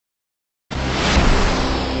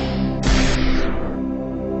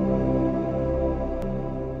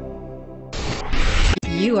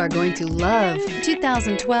You are going to love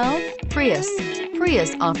 2012 Prius.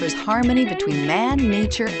 Prius offers harmony between man,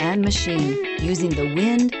 nature, and machine. Using the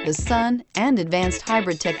wind, the sun, and advanced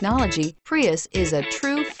hybrid technology, Prius is a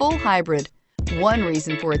true full hybrid. One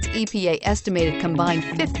reason for its EPA estimated combined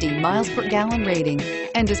 50 miles per gallon rating,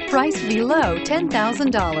 and is priced below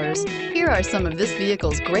 $10,000. Here are some of this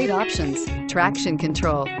vehicle's great options: traction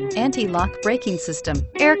control, anti-lock braking system,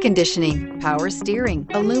 air conditioning, power steering,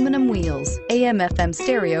 aluminum wheels, AM/FM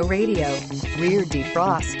stereo radio, rear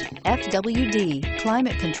defrost, FWD,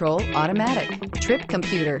 climate control automatic, trip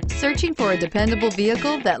computer. Searching for a dependable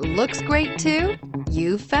vehicle that looks great too?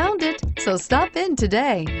 You found it, so stop in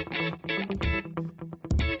today.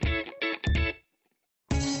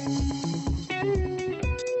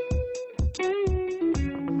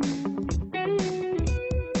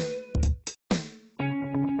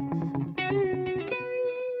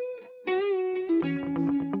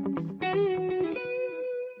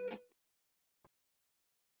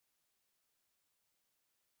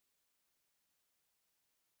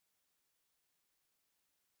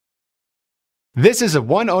 This is a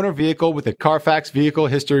one-owner vehicle with a Carfax Vehicle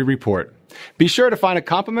History Report. Be sure to find a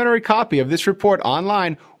complimentary copy of this report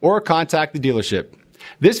online or contact the dealership.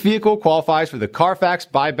 This vehicle qualifies for the Carfax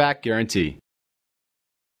Buyback Guarantee.